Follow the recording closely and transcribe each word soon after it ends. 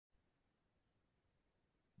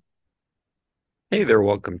Hey there,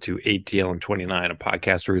 welcome to ATL and 29, a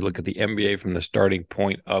podcast where we look at the NBA from the starting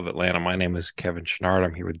point of Atlanta. My name is Kevin Chenard.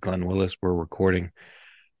 I'm here with Glenn Willis. We're recording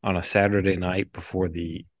on a Saturday night before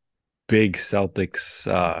the big Celtics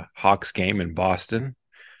Hawks game in Boston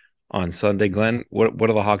on Sunday. Glenn, what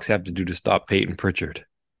do the Hawks have to do to stop Peyton Pritchard?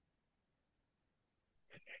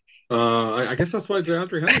 I guess that's why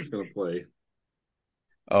DeAndre Hunter's going to play.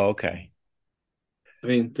 Oh, okay. I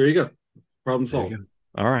mean, there you go. Problem There you solved. go.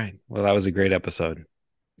 All right. Well, that was a great episode.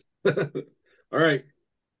 All right.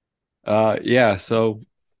 Yeah, so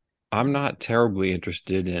I'm not terribly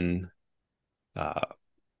interested in uh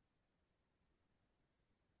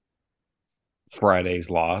Friday's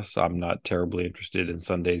loss. I'm not terribly interested in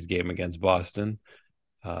Sunday's game against Boston.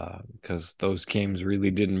 Because those games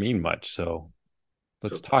really didn't mean much. So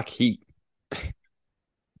let's talk Heat.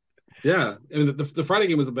 Yeah. I mean, the Friday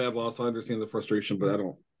game was a bad loss. I understand the frustration, but I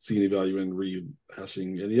don't see any value in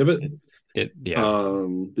rehashing any of it. Yeah.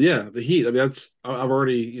 But yeah, the Heat. I mean, I've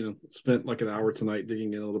already spent like an hour tonight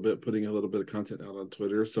digging in a little bit, putting a little bit of content out on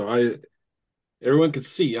Twitter, so everyone could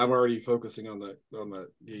see I'm already focusing on that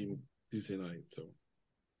game Tuesday night. So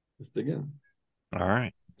let's dig in. All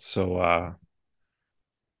right. So,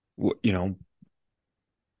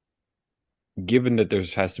 given that there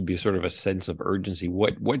has to be sort of a sense of urgency,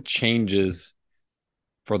 what changes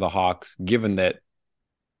for the Hawks, given that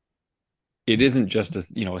it isn't just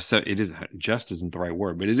it isn't just isn't the right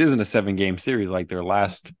word, but it isn't a 7 game series like their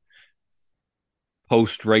last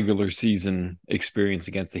post regular season experience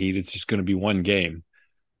against the Heat. It's just going to be one game.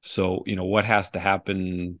 So, what has to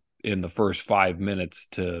happen in the first 5 minutes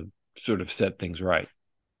to sort of set things right?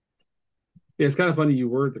 Yeah, it's kind of funny you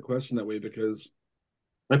word the question that way because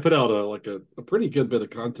I put out a pretty good bit of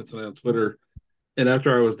content tonight on Twitter, and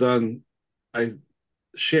after I was done, I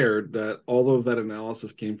shared that all of that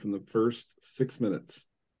analysis came from the first 6 minutes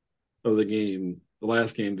of the game, the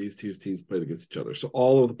last game these two teams played against each other. So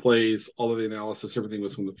all of the plays, all of the analysis, everything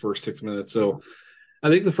was from the first 6 minutes. So I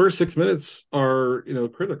think the first 6 minutes are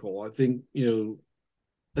critical. I think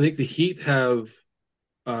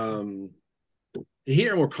um the Heat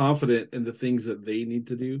are more confident in the things that they need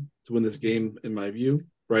to do to win this game, in my view.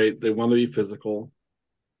 Right? They want to be physical.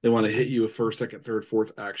 They want to hit you with first, second, third,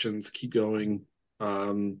 fourth actions, keep going.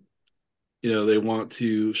 Um, they want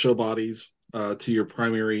to show bodies to your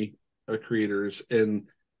primary creators, and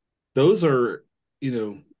those are,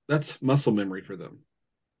 that's muscle memory for them.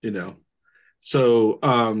 You know, so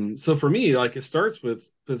for me, like it starts with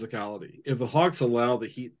physicality. If the Hawks allow the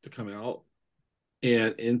Heat to come out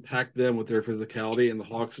and impact them with their physicality, and the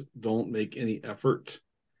Hawks don't make any effort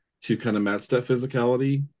to kind of match that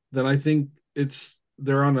physicality, then I think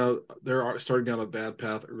they're starting down a bad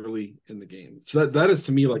path early in the game. So that is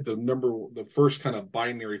to me like the first kind of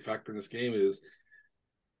binary factor in this game is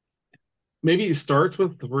maybe it starts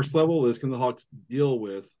with the first level is, can the Hawks deal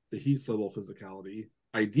with the Heat's level of physicality?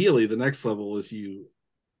 Ideally, the next level is you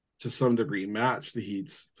to some degree match the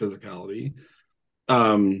Heat's physicality.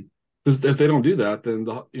 Because if they don't do that, then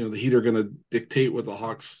the Heat are going to dictate what the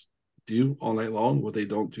Hawks do all night long, what they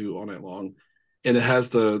don't do all night long, and it has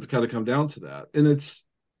to kind of come down to that. And it's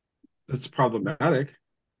problematic,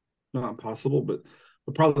 not impossible, but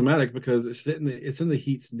problematic because it's in the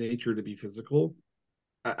Heat's nature to be physical.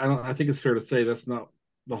 I think it's fair to say that's not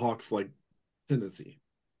the Hawks like tendency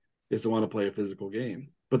is to want to play a physical game,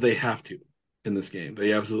 but they have to in this game.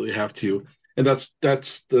 They absolutely have to, and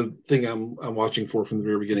that's the thing I'm watching for from the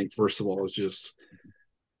very beginning. First of all, is just,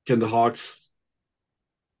 can the Hawks,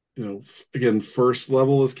 again, first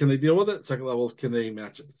level is, can they deal with it? Second level is, can they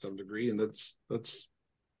match it to some degree? And that's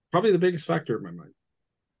probably the biggest factor in my mind.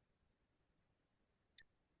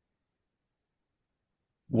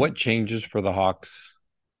 What changes for the Hawks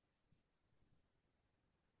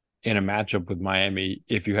in a matchup with Miami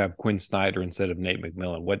if you have Quinn Snyder instead of Nate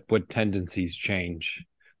McMillan? What tendencies change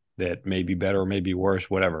that may be better or may be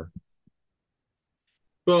worse, whatever?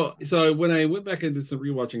 Well, so when I went back and did some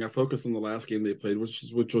rewatching, I focused on the last game they played,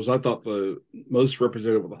 which was I thought the most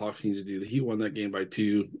representative of what the Hawks need to do. The Heat won that game by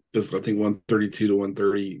two. It was, I think, 132 to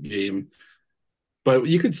 130 game. But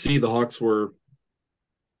you could see the Hawks were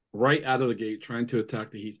right out of the gate trying to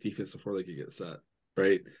attack the Heat's defense before they could get set.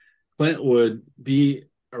 Right, Clint would be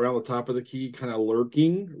around the top of the key, kind of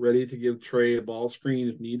lurking, ready to give Trey a ball screen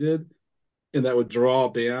if needed, and that would draw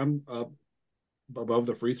Bam up above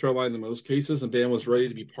the free throw line in most cases, and Bam was ready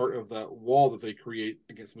to be part of that wall that they create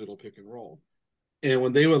against middle pick and roll. And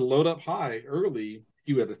when they would load up high early,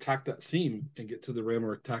 he would attack that seam and get to the rim,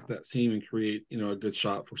 or attack that seam and create, a good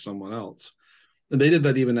shot for someone else. And they did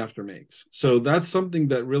that even after makes. So that's something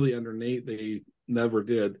that really under Nate they never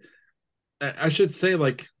did. I should say,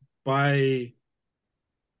 like, by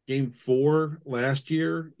Game 4 last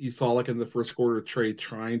year, you saw like in the first quarter, Trey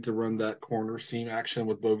trying to run that corner seam action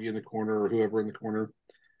with Bogey in the corner or whoever in the corner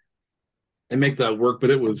and make that work. But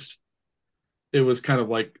it was kind of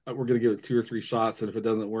like we're going to give it 2 or 3 shots, and if it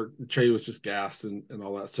doesn't work, Trey was just gassed and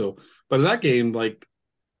all that. So, but in that game, like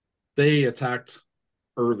they attacked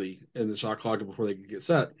early in the shot clock before they could get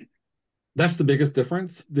set. That's the biggest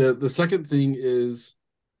difference. The second thing is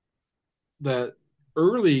that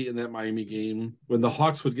early in that Miami game, when the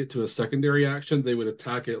Hawks would get to a secondary action, they would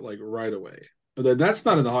attack it like right away. But that's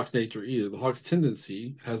not in the Hawks' nature either. The Hawks'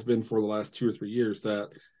 tendency has been for the last 2 or 3 years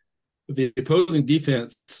that if the opposing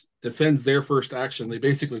defense defends their first action, they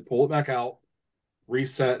basically pull it back out,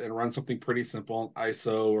 reset, and run something pretty simple,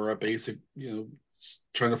 ISO or a basic,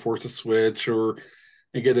 trying to force a switch or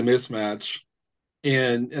and get a mismatch.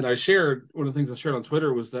 And I shared one of the things I shared on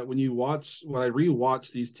Twitter was that when I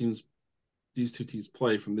rewatch these two teams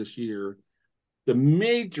play from this year, the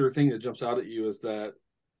major thing that jumps out at you is that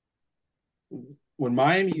when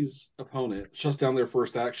Miami's opponent shuts down their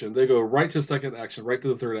first action, they go right to the second action, right to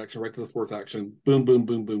the third action, right to the fourth action, boom, boom,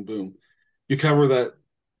 boom, boom, boom. You cover that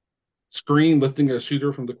screen, lifting a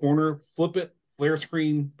shooter from the corner, flip it, flare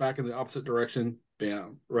screen back in the opposite direction,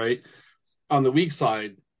 bam, right? On the weak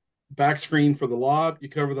side, back screen for the lob, you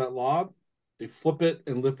cover that lob, they flip it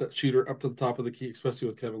and lift that shooter up to the top of the key, especially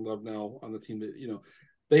with Kevin Love now on the team that,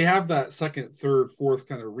 they have that second, third, fourth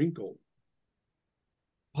kind of wrinkle.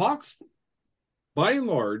 Hawks, by and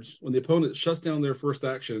large, when the opponent shuts down their first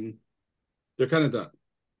action, they're kind of done.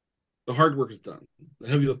 The hard work is done. The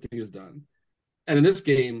heavy lifting is done. And in this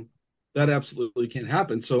game, that absolutely can't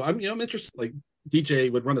happen. So I'm interested. Like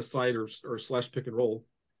DJ would run a side or slash pick and roll,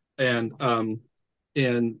 and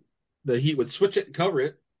the Heat would switch it and cover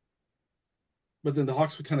it, but then the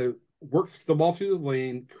Hawks would kind of work the ball through the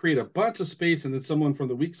lane, create a bunch of space, and then someone from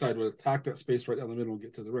the weak side would attack that space right down the middle and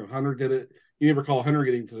get to the rim. Hunter did it. You never call Hunter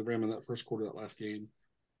getting to the rim in that first quarter of that last game.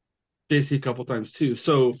 JC a couple times too.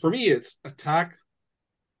 So for me, it's attack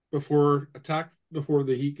before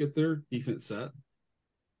the Heat get their defense set.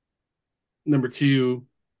 Number 2,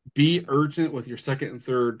 be urgent with your second and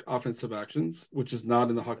third offensive actions, which is not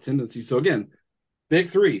in the Hawks' tendency. So again, big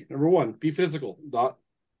 3. Number 1, be physical, not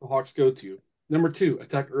the Hawks go to. Number 2,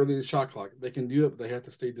 attack early in the shot clock. They can do it, but they have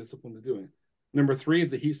to stay disciplined to doing it. Number 3, if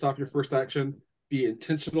the Heat stop your first action, be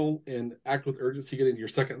intentional and act with urgency getting your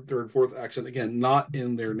second, third, fourth action. Again, not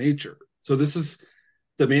in their nature. So this is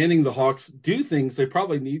demanding the Hawks do things they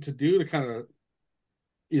probably need to do to kind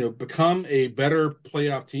of become a better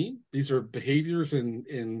playoff team. These are behaviors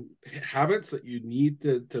and habits that you need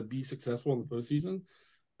to be successful in the postseason.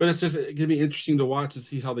 But it's going to be interesting to watch and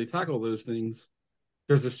see how they tackle those things,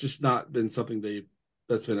 because it's just not been something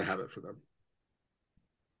that's been a habit for them.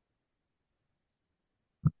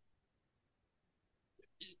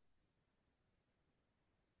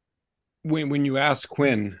 When you ask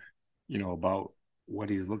Quinn, about what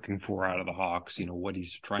he's looking for out of the Hawks, what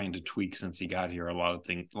he's trying to tweak since he got here, a lot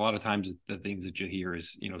of times the things that you hear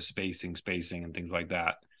is, spacing and things like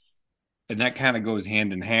that. And that kind of goes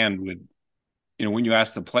hand in hand with, when you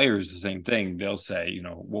ask the players the same thing, they'll say,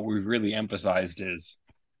 what we've really emphasized is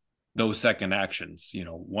those second actions.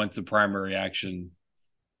 Once the primary action,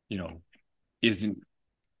 isn't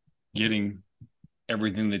getting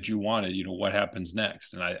everything that you wanted, what happens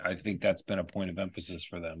next? And I think that's been a point of emphasis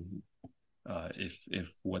for them.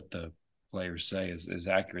 If what the players say is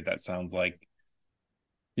accurate, that sounds like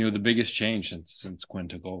the biggest change since Quinn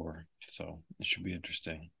took over. So it should be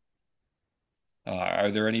interesting. Are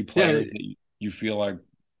there any players that you feel like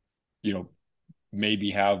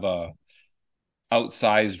maybe have a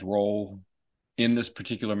outsized role in this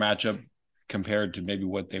particular matchup compared to maybe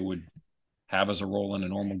what they would have as a role in a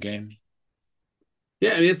normal game?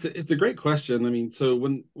 Yeah, I mean it's a great question. I mean, so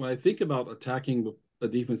when I think about attacking a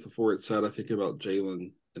defense before it's set, I think about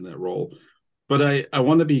Jalen in that role. But I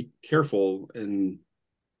want to be careful and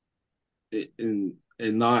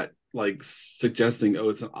not like suggesting,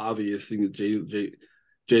 it's an obvious thing that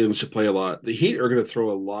Jalen should play a lot. The Heat are going to throw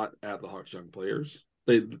a lot at the Hawks young players.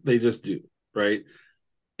 They just do, right?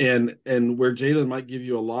 And where Jalen might give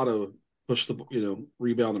you a lot of push the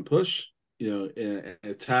rebound and push, and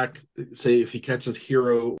attack. Say if he catches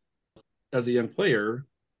Hero as a young player,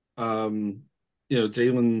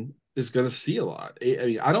 Jalen is going to see a lot. I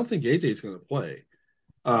mean, I don't think AJ is going to play,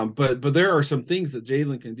 but there are some things that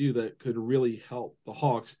Jalen can do that could really help the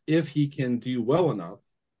Hawks if he can do well enough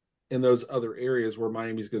in those other areas where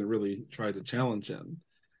Miami's going to really try to challenge him.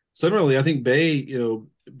 Similarly, I think Bay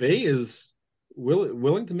is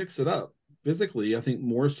willing to mix it up physically. I think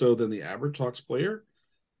more so than the average Hawks player,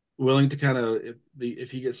 willing to kind of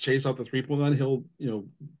if he gets chased off the 3-point line, he'll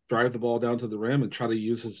drive the ball down to the rim and try to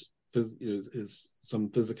use his some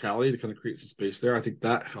physicality to kind of create some space there. I think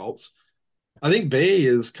that helps. I think Bay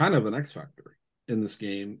is kind of an X factor in this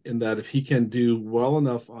game in that if he can do well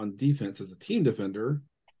enough on defense as a team defender,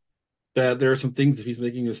 that there are some things if he's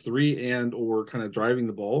making his three and or kind of driving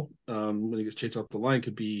the ball when he gets chased off the line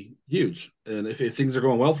could be huge. And if things are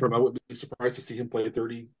going well for him, I wouldn't be surprised to see him play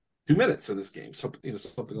 32 minutes in this game,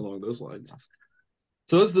 something along those lines.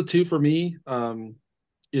 So those are the two for me.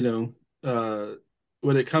 You know,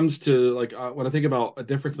 when it comes to when I think about a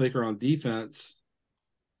difference maker on defense,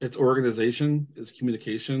 it's organization, it's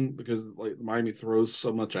communication, because like Miami throws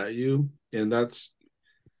so much at you, and that's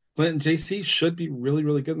Clint and JC should be really,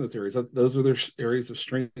 really good in those areas. Those are their areas of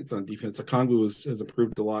strength on defense. Okongwu has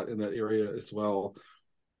improved a lot in that area as well.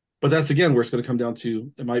 But that's, again, where it's going to come down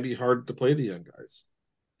to, it might be hard to play the young guys.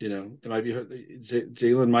 It might be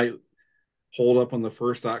Jalen might hold up on the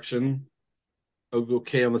first action,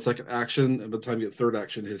 okay on the second action, and by the time you get third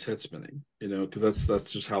action, his head's spinning, because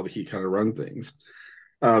that's just how the Heat kind of run things.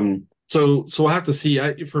 So I have to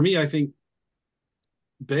see. For me, I think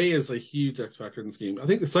Bay is a huge X factor in this game. I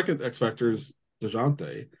think the second X factor is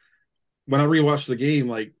DeJounte. When I rewatched the game,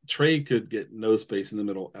 like Trey could get no space in the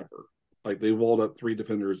middle ever. Like they walled up 3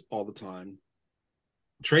 defenders all the time.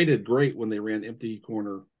 Trey did great when they ran empty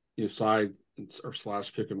corner, side or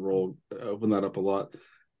slash pick and roll, opened that up a lot.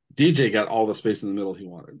 DJ got all the space in the middle he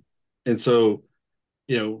wanted. And so,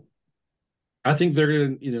 I think they're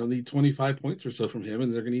going to, need 25 points or so from him,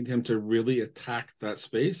 and they're going to need him to really attack that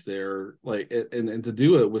space there, and to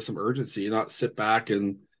do it with some urgency, not sit back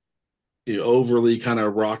and overly kind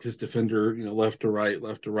of rock his defender, left to right,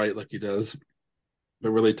 like he does,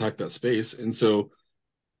 but really attack that space. And so,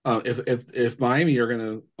 if Miami are going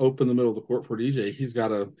to open the middle of the court for DJ, he's got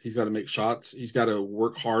to make shots. He's got to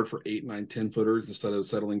work hard for 8, 9, 10 footers instead of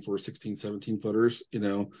settling for 16, 17 footers.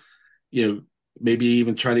 Maybe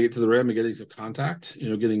even trying to get to the rim and getting some contact,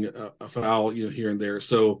 getting a foul, here and there.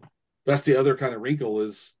 So that's the other kind of wrinkle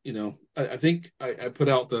is, I think I put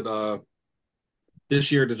out that this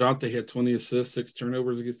year DeJounte had 20 assists, 6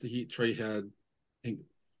 turnovers against the Heat. Trey had, I think,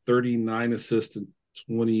 39 assists and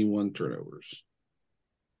 21 turnovers.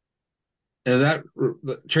 And that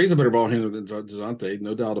Trey's a better ball handler than DeJounte,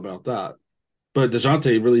 no doubt about that. But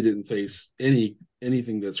DeJounte really didn't face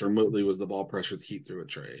anything that's remotely was the ball pressure the Heat threw at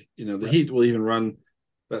Trey. The right. Heat will even run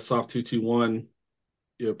that soft 2-2-1,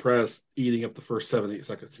 press, eating up the first 7-8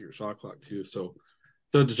 seconds to your shot clock too. So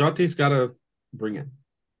DeJounte's got to bring it.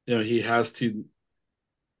 He has to,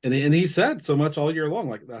 and he said so much all year long,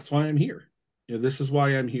 like that's why I'm here. This is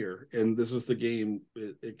why I'm here, and this is the game.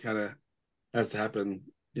 It kind of has to happen,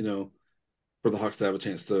 for the Hawks to have a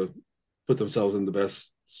chance to put themselves in the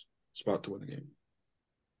best spot to win the game.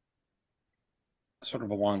 Sort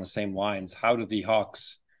of along the same lines, how do the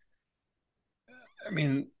Hawks,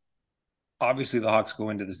 obviously the Hawks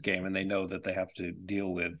go into this game and they know that they have to deal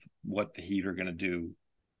with what the Heat are going to do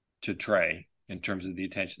to Trey in terms of the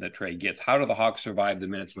attention that Trey gets. How do the Hawks survive the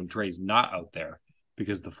minutes when Trey's not out there?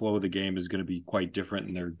 Because the flow of the game is going to be quite different,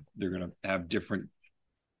 and they're going to have different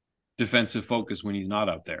defensive focus when he's not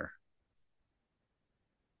out there.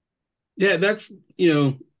 Yeah, that's,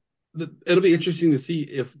 it'll be interesting to see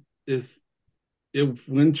if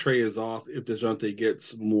when Trey is off, if DeJounte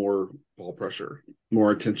gets more ball pressure,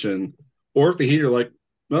 more attention, or if the Heat are like,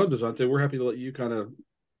 no, DeJounte, we're happy to let you kind of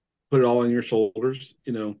put it all on your shoulders.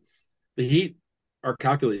 The Heat are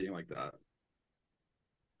calculating like that.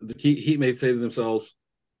 The Heat may say to themselves,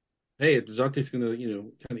 hey, if DeJounte's going to,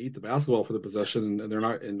 kind of eat the basketball for the possession, and they're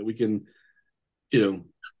not, and we can,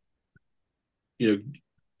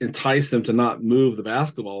 entice them to not move the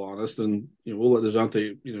basketball on us, then we'll let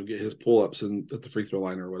DeJounte get his pull-ups and at the free throw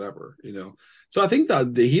line or whatever. So I think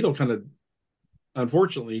that the Heat will kind of,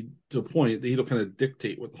 unfortunately, to a point, the Heat will kind of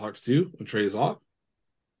dictate what the Hawks do when Trey is off.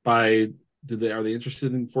 Are they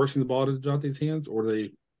interested in forcing the ball to DeJounte's hands, or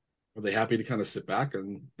are they happy to kind of sit back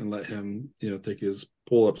and let him take his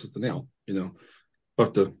pull-ups at the nail? We'll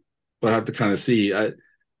have to kind of see.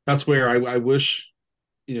 That's where I wish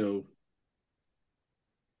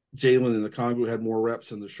Jalen and the Okongwu had more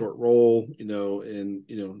reps in the short roll, and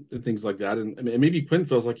things like that. And maybe Quinn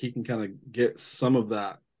feels like he can kind of get some of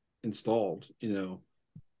that installed,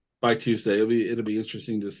 by Tuesday. It'll be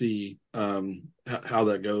interesting to see how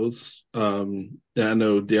that goes. I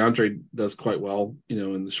know DeAndre does quite well,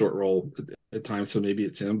 in the short roll at times, so maybe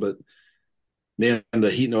it's him. But man,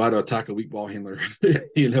 the Heat know how to attack a weak ball handler,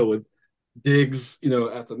 with Diggs,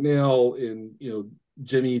 at the nail, and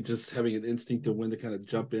Jimmy just having an instinct to when to kind of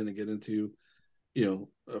jump in and get into,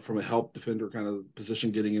 from a help defender kind of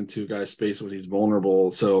position, getting into a guy's space when he's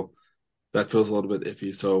vulnerable. So that feels a little bit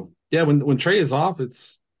iffy. So yeah, when Trey is off, I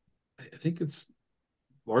think it's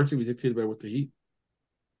largely dictated by what the Heat,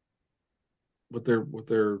 what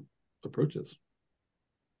their approach is.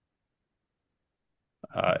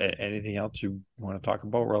 Anything else you want to talk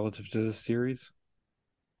about relative to this series?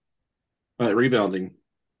 Rebounding.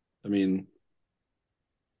 I mean,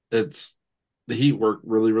 it's the Heat work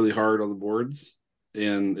really, really hard on the boards,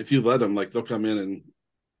 and if you let them, like they'll come in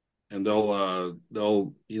and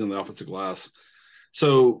they'll eat on the offensive glass.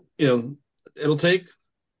 So it'll take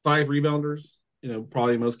 5 rebounders.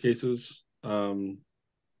 Probably in most cases. Lowry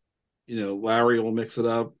will mix it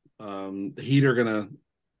up. The Heat are gonna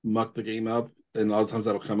muck the game up, and a lot of times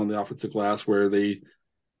that'll come on the offensive glass where they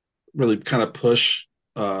really kind of push.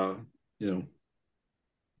 You know,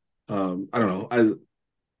 I don't know.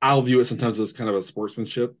 I'll view it sometimes as kind of a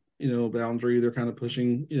sportsmanship, boundary they're kind of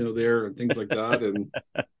pushing, there and things like that, and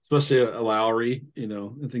especially a Lowry,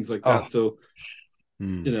 and things like Oh, that. So,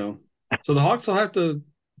 hmm. you know, so the Hawks will have to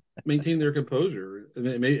maintain their composure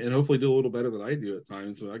and hopefully do a little better than I do at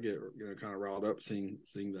times. So I get kind of riled up seeing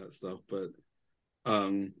that stuff. But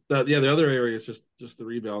the other area is just the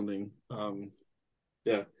rebounding.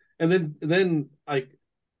 Yeah, and then like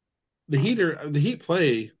the Heat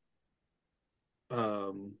play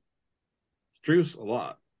um Struce a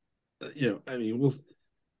lot. I mean,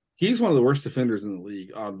 he's one of the worst defenders in the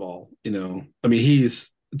league on ball. I mean,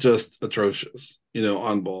 he's just atrocious.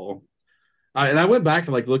 On ball. I went back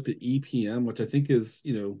and looked at EPM, which I think is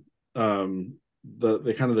the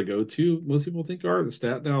kind of the go to most people think are the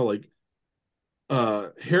stat now. Like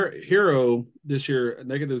Hero this year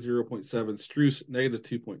negative 0.7, Struce negative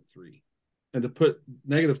 2.3, and to put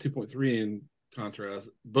negative 2.3 in contrast,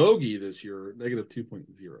 Bogey this year negative 2.0.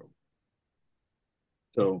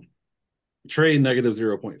 So Trey negative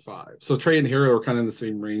 0.5. So Trey and Hero are kind of in the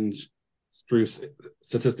same range, Struce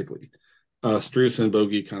statistically. Struce and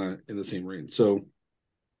Bogey kind of in the same range. So,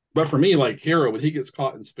 but for me, like Hero, when he gets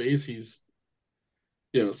caught in space, he's,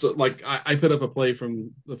 so like I put up a play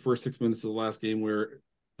from the first 6 minutes of the last game where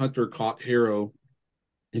Hunter caught Hero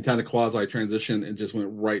and kind of quasi transition and just went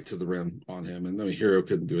right to the rim on him. And I mean, Hero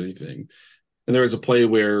couldn't do anything. And there was a play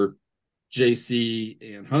where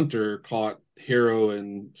JC and Hunter caught Hero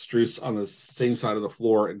and Struce on the same side of the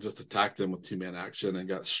floor and just attacked them with 2-man action and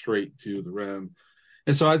got straight to the rim.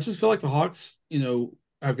 And so I just feel like the Hawks,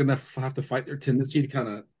 are going to have to fight their tendency to kind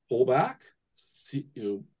of pull back, see,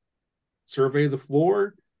 survey the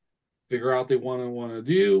floor, figure out what they want to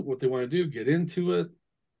do, get into it.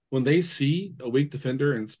 When they see a weak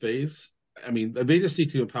defender in space, I mean, they just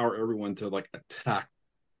need to empower everyone to attack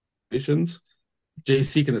situations.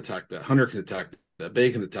 JC can attack that. Hunter can attack that.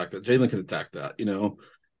 Bay can attack that. Jalen can attack that,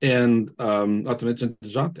 and not to mention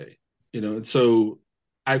DeJounte, and so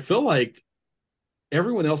I feel like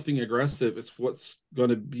everyone else being aggressive is what's going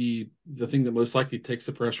to be the thing that most likely takes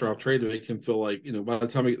the pressure off Trey to make him feel like, by the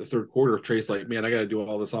time we get the third quarter, Trey's like, man, I got to do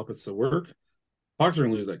all this offensive work. Hawks are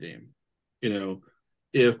going to lose that game.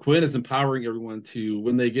 If Quinn is empowering everyone to,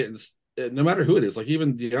 when they get in, no matter who it is, like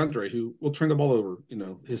even DeAndre, who will turn the ball over,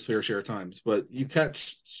 his fair share of times, but you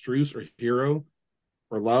catch Struce or Hero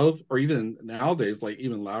or Love, or even nowadays, like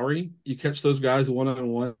even Lowry, you catch those guys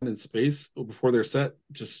one-on-one in space before they're set,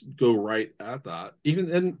 just go right at that.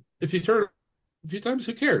 Even and if you turn a few times,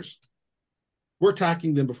 who cares? We're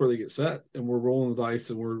attacking them before they get set, and we're rolling the dice,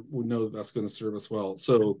 and we know that's going to serve us well.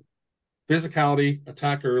 So physicality,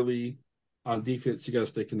 attack early. On defense, you got to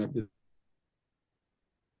stay connected.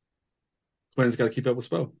 Quinn's got to keep up with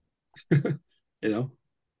Spo. you know,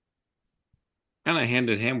 Kind of hand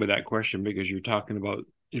in hand with that question because you're talking about,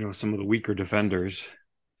 some of the weaker defenders.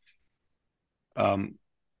 Um,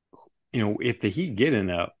 if the Heat get in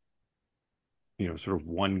a, sort of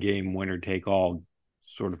one game winner take all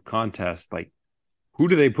sort of contest, like who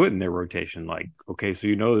do they put in their rotation? Like, okay, so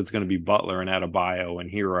it's going to be Butler and Adebayo and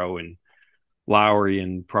Hero and Lowry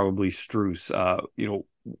and probably Struce.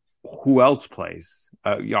 Who else plays?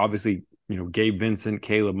 Obviously, Gabe Vincent,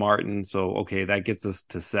 Caleb Martin. So, okay, that gets us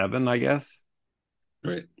to 7, I guess.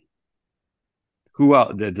 right. Who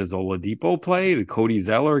else? Does Oladipo play? Did Cody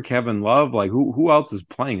Zeller, Kevin Love? Like, who else is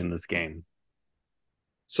playing in this game?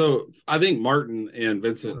 So I think Martin and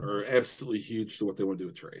Vincent are absolutely huge to what they want to do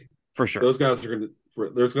with Trey. For sure. Those guys are going to.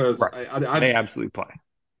 Those guys, Right. They absolutely play.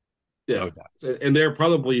 yeah, No doubt. and they're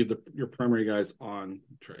probably your primary guys on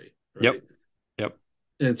Trey, Yep. right? Yep.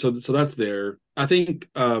 And so that's there. I think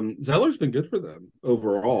Zeller's been good for them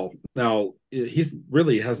overall. Now he's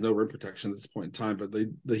really has no rim protection at this point in time, but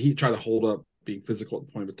the Heat try to hold up being physical at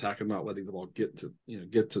the point of attack and not letting the ball get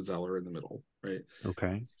to Zeller in the middle, right?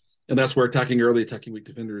 Okay. And that's where attacking early, attacking weak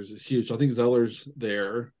defenders is huge. So I think Zeller's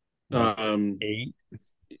there. Like Um, 8.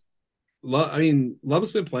 Love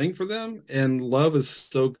has been playing for them, and Love is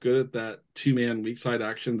so good at that 2-man weak side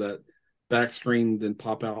action, that back screen then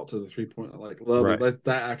pop out to the 3 point. Like Love, Right.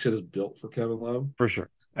 that action is built for Kevin Love. For sure.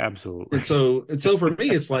 Absolutely. And so for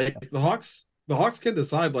me, it's like the Hawks can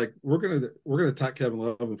decide, like, we're gonna attack Kevin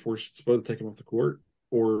Love and force Spo to take him off the court,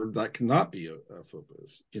 or that cannot be a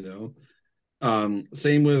focus.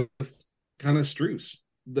 Same with kind of Struess.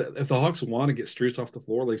 If the Hawks want to get Struess off the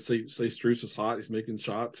floor, like say Struess is hot, he's making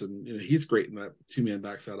shots, and he's great in that 2-man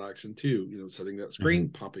backside action too. Setting that screen,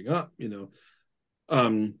 popping up.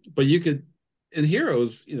 But you could, in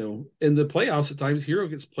Heroes, in the playoffs at times, Hero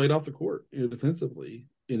gets played off the court, defensively.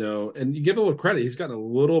 And you give him a little credit. He's gotten a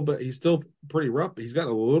little bit. He's still pretty rough, but he's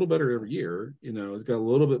gotten a little better every year. He's got a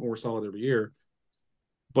little bit more solid every year.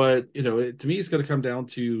 But to me, it's going to come down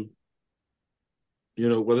to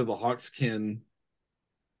whether the Hawks can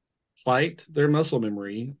fight their muscle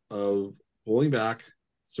memory of pulling back,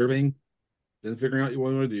 serving, then figuring out what you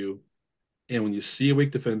want to do. And when you see a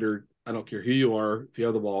weak defender, I don't care who you are, if you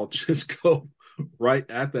have the ball, just go right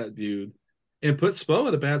at that dude and put Spo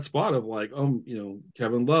in a bad spot of like,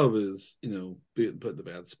 Kevin Love is, being put in a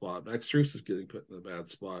bad spot. Max Strus is getting put in a bad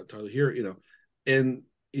spot. Tyler here, and,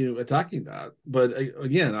 attacking that. But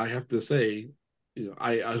again, I have to say,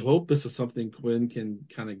 I hope this is something Quinn can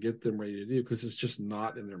kind of get them ready to do, because it's just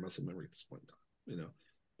not in their muscle memory at this point in time.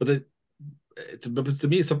 But to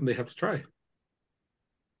me, it's something they have to try.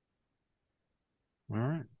 All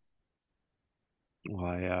right.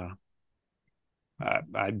 Well,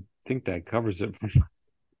 I think that covers it.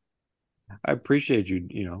 I appreciate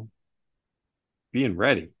you, being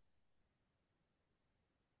ready.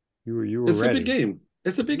 You were It's a big ready. game.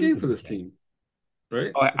 It's a big It is game a for big this game. team,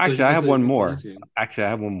 right? Oh, It's a actually, I it's have a one it's a more. huge game. Actually, I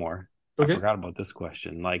have one more. I Okay. forgot about this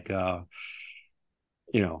question. Like,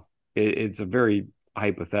 you know, it's a very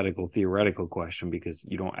hypothetical, theoretical question because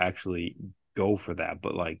you don't actually go for that.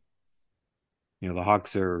 But like, the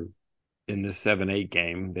Hawks are in this 7-8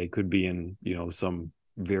 game. They could be in, some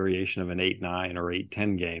variation of an 8-9 or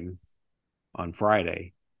 8-10 game on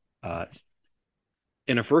Friday. Uh,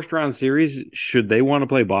 in a first round series, should they want to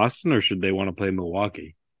play Boston or should they want to play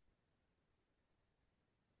Milwaukee?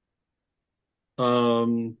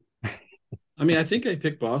 Um, I think I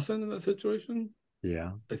picked Boston in that situation.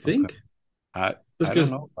 Yeah. I Okay. think I just I don't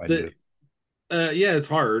because know if I do. the yeah, it's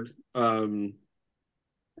hard.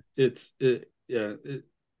 Yeah.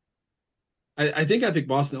 I think I picked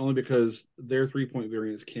Boston only because their 3 point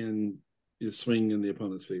variance can swing in the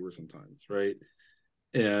opponent's favor sometimes, right?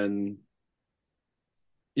 And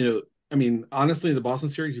you know, honestly, in the Boston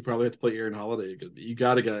series, you probably have to play Aaron Holiday. You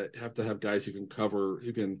have to have guys who can cover,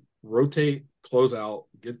 who can rotate, close out,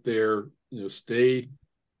 get there, stay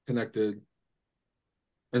connected.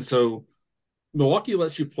 And so Milwaukee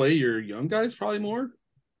lets you play your young guys probably more.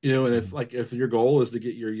 And if your goal is to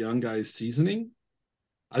get your young guys seasoning,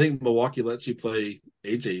 I think Milwaukee lets you play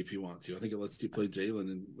AJ if you want to. I think it lets you play Jalen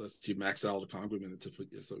and lets you max out the Congo minutes if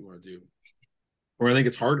that's what you want to do. Or I think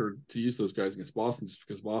it's harder to use those guys against Boston just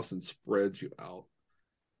because Boston spreads you out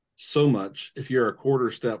so much. If you're a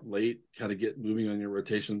quarter step late, kind of get moving on your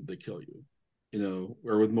rotation, they kill you.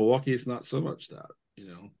 Where with Milwaukee, it's not so much that.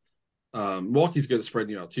 Milwaukee's good at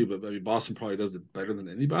spreading you out too, but Boston probably does it better than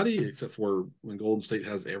anybody, except for when Golden State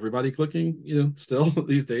has everybody clicking, still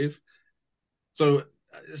these days. So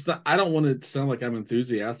it's not. I don't want to sound like I'm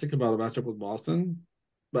enthusiastic about a matchup with Boston,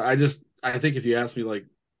 but I think if you ask me, like,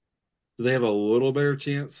 do they have a little better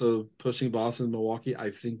chance of pushing Boston and Milwaukee?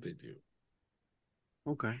 I think they do.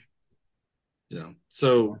 Okay.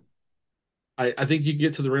 So I think you can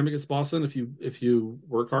get to the rim against Boston if you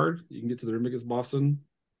work hard. You can get to the rim against Boston.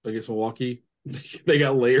 Against Milwaukee, they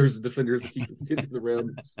got layers of defenders that keep getting to the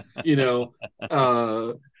rim. You know,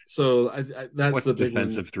 so that's What's the big one.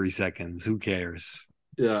 defensive 3 seconds? Who cares?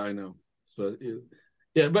 Yeah, I know. So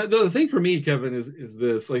yeah, but the thing for me, Kevin, is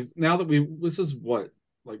this, like, now that this is what,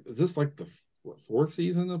 like, is this like the fourth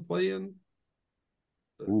season of play-in?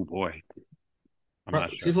 Oh boy, I'm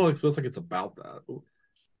not It sure. feels like it's about that.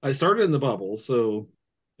 I started in the bubble, so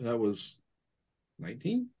that was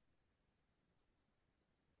 19.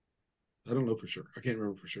 I don't know for sure. I can't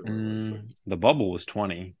remember for sure what it was, but The bubble was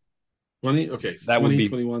 20. 20. Okay, so That would 20, be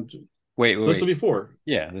 21. wait, wait, This will wait. be four.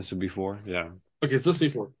 Yeah, this would be 4. Yeah. Okay, so this will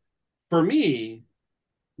be four. For me,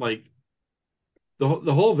 like, the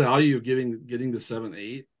whole value of getting the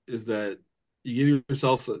 7-8 is that you give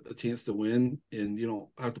yourself a chance to win, and you don't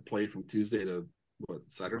have to play from Tuesday to what,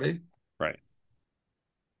 Saturday. Right.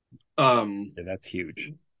 Um, Yeah, that's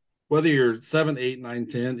huge. whether you're 7, 8, 9,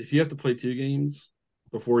 10, if you have to play 2 games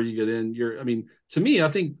before you get in, I mean, to me, I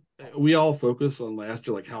think we all focus on last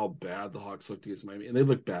year, like how bad the Hawks looked against Miami, and they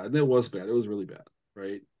looked bad, and it was bad. It was really bad,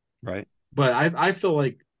 right? Right. But I feel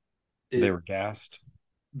like They it were gassed.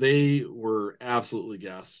 they were absolutely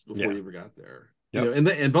gassed before Yeah. you ever got there. Yep.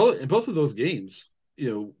 And both of those games,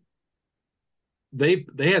 they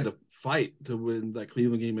had to fight to win that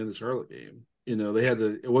Cleveland game and the Charlotte game. They had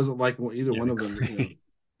to. It wasn't like either Yeah. one of them.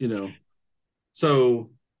 You know.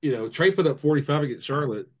 So Trey put up 45 against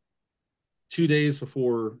Charlotte 2 days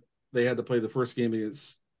before they had to play the first game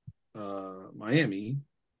against Miami,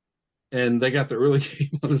 and they got the early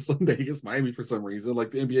game on a Sunday against Miami for some reason.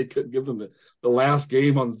 Like the NBA couldn't give them the last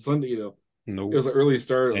game on Sunday. It Nope. was an early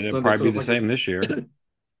start on And it'll Sunday, probably so be it's the like same this year.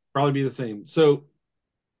 probably be the same. So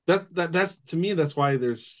that's to me, that's why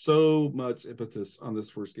there's so much impetus on this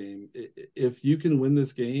first game. If you can win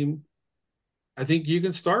this game, I think you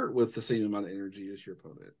can start with the same amount of energy as your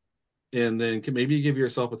opponent, and then can maybe give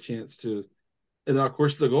yourself a chance to. And of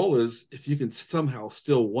course, the goal is if you can somehow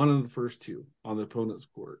steal one of the first two on the opponent's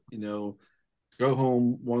court, go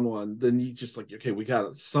home 1-1, then you just like, okay, we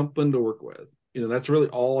got something to work with. That's really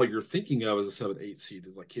all you're thinking of as a 7-8 seed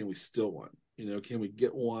is like, can we steal one? Can we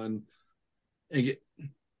get one and get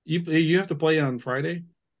you have to play on Friday?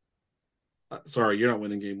 Sorry, you're not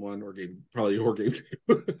winning game one or game two.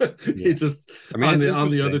 Yeah. It's just I mean, on it's the other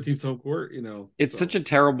interesting. team's home court, It's such so a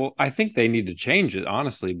terrible. I think they need to change it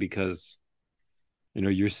honestly because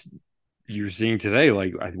you're seeing today.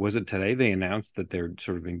 Like, was it today they announced that they're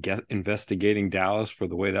sort of investigating Dallas for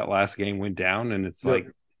the way that last game went down, and it's yep.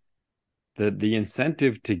 like the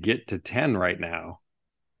incentive to get to 10 right now.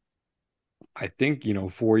 I think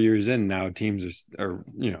 4 years in now, teams are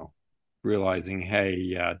realizing, hey,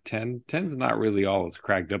 yeah, 10's not really all it's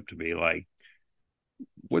cracked up to be. Like,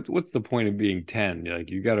 what's the point of being 10? Like,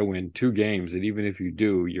 you got to win 2 games, and even if you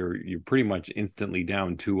do, you're pretty much instantly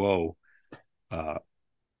down 2-0 uh,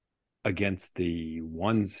 against the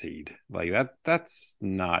 1 seed. Like that's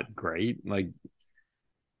not great. Like,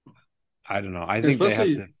 I don't know. I think they have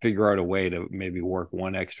Especially, to figure out a way to maybe work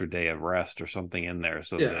one extra day of rest or something in there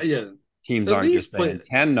so yeah, that yeah. teams At aren't just least play. saying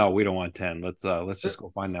 10. No, we don't want 10. Let's just go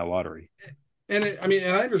find that lottery. I mean,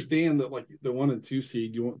 and I understand that like the 1 and 2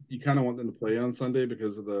 seed, you kind of want them to play on Sunday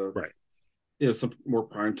because of the Right. some more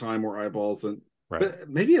prime time, more eyeballs, and Right. but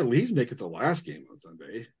maybe at least make it the last game on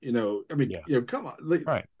Sunday. I mean, Yeah. come on, like,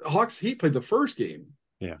 Right. Hawks Heat played the first game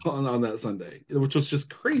Yeah. on that Sunday, which was just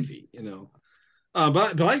crazy.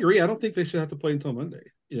 But I agree. I don't think they should have to play until Monday.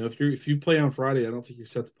 If you play on Friday, I don't think you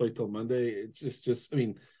should have to play until Monday. It's just I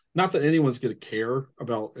mean, not that anyone's going to care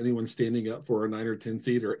about anyone standing up for a 9 or 10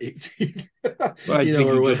 seed or 8 seed, But I think you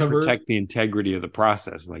or just whatever. protect the integrity of the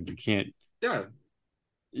process. Like, you can't, Yeah,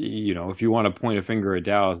 if you want to point a finger at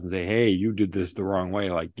Dallas and say, "Hey, you did this the wrong way,"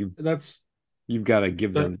 like that's you've got to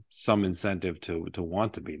give that. them some incentive to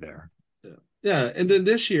want to be there. Yeah, yeah. And then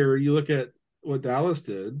this year, you look at what Dallas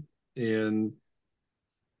did, and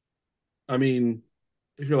I mean,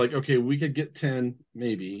 if you're like, okay, we could get 10,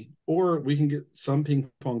 maybe, or we can get some ping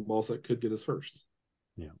pong balls that could get us first.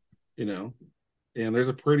 Yeah. You know, and there's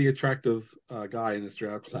a pretty attractive guy in this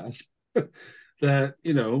draft class that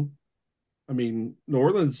I mean, New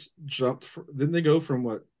Orleans didn't they go from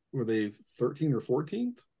what were they 13 or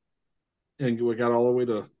 14th, and we got all the way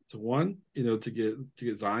to one, to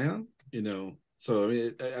get Zion, So I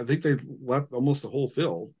mean, I think they left almost the whole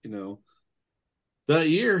field, that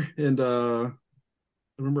year, and I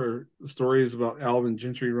remember the stories about Alvin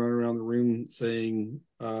Gentry running around the room saying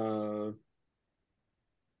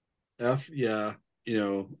F yeah,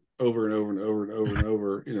 over and over and over and over and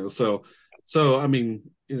over, so I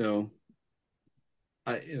mean,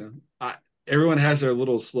 I everyone has their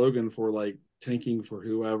little slogan for like tanking for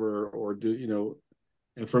whoever or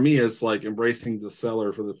and for me it's like embracing the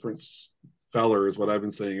seller for the French feller is what I've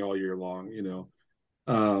been saying all year long,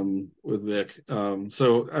 with Vic.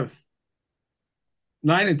 So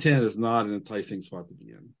 9 and 10 is not an enticing spot to be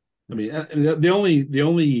in. I mean, the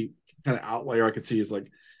only kind of outlier I could see is like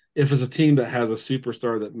if it's a team that has a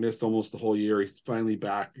superstar that missed almost the whole year, he's finally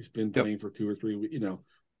back. He's been Yep. playing for 2 or 3 weeks,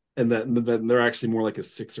 and then they're actually more like a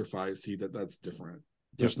 6 or 5 seed. That's different. Yep.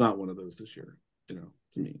 There's not one of those this year,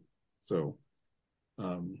 to me. So,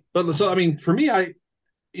 but so I mean, for me, I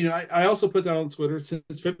also put down on Twitter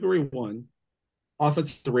since February 1,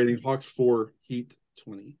 offensive rating Hawks 4, Heat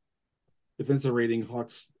 20. Defensive rating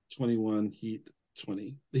Hawks 21, Heat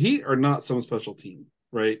 20. The Heat are not some special team,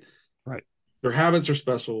 right? Right. Their habits are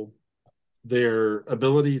special. Their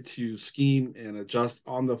ability to scheme and adjust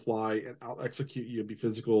on the fly and out execute you and be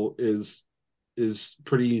physical is is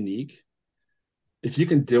pretty unique. If you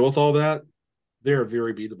can deal with all that, they're a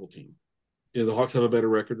very beatable team. The Hawks have a better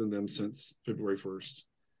record than them since February 1st.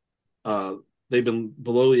 Uh, they've been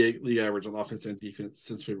below league average on offense and defense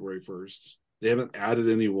since February 1st. They haven't added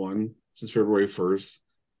anyone since February 1st.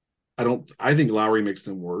 I think Lowry makes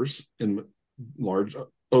them worse in large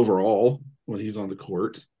overall when he's on the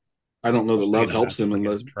court. I don't know I'll that say Love that helps them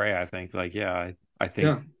unless, against Trey. I think, like, yeah, I think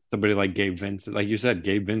yeah, somebody like Gabe Vincent, like you said,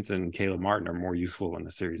 Gabe Vincent and Caleb Martin are more useful in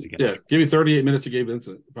the series against yeah. Trey. Give me 38 minutes to Gabe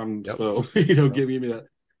Vincent if I'm Yep. Spo. Yep. Give me that.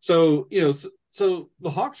 So the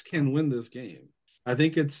Hawks can win this game. I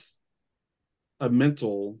think it's a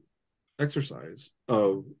mental exercise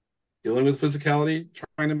of dealing with physicality,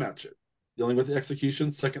 trying to match it, dealing with the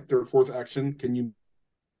execution, second, third, fourth action. Can you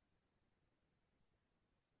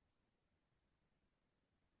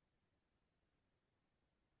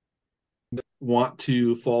want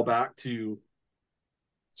to fall back to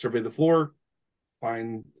survey the floor,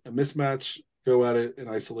 find a mismatch, go at it in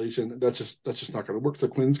isolation? That's just not going to work. So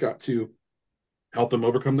Quinn's got to help them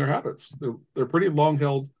overcome their habits. They're pretty long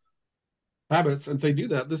held habits, and if they do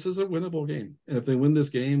that, this is a winnable game. And if they win this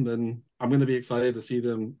game, then I'm going to be excited to see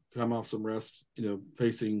them come off some rest.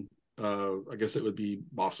 Facing I guess it would be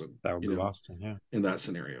Boston. That would be Boston. Yeah. In that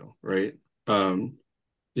scenario, right?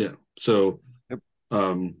 Yeah. So, Yep.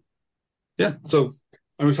 um, yeah. So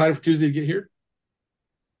I'm excited for Tuesday to get here.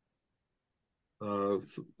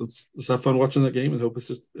 Let's have fun watching that game and hope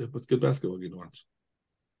it's good basketball game to watch.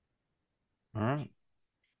 All right.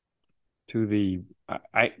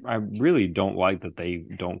 I really don't like that they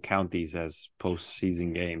don't count these as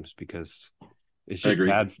postseason games because it's I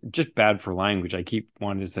just agree. bad for language. I keep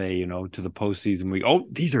wanting to say, to the postseason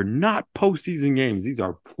these are not postseason games. These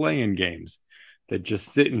are playing games that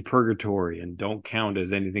just sit in purgatory and don't count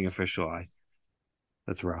as anything official.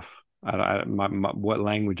 That's rough. What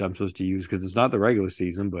language I'm supposed to use because it's not the regular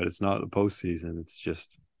season, but it's not the postseason. It's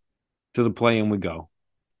just to the play in we go.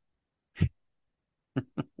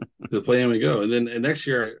 The play we go, and then next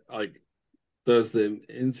year, like, does the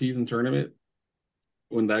in season tournament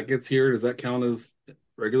when that gets here? Does that count as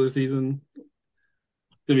regular season? It's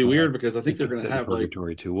gonna be weird because I think It they're could gonna sit in have like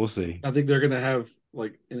purgatory too. We'll see. I think they're gonna have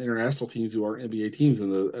like international teams who are NBA teams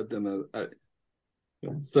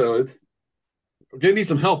so we're gonna need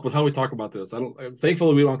some help with how we talk about this.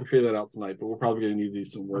 Thankfully we don't have to figure that out tonight, but we're probably gonna need to do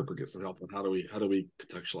some work or get some help on how do we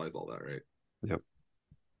contextualize all that, right? Yep.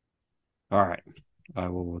 All right. I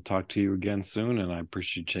will talk to you again soon, and I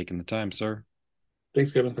appreciate you taking the time, sir.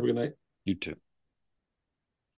 Thanks, Kevin. Have a good night. You too.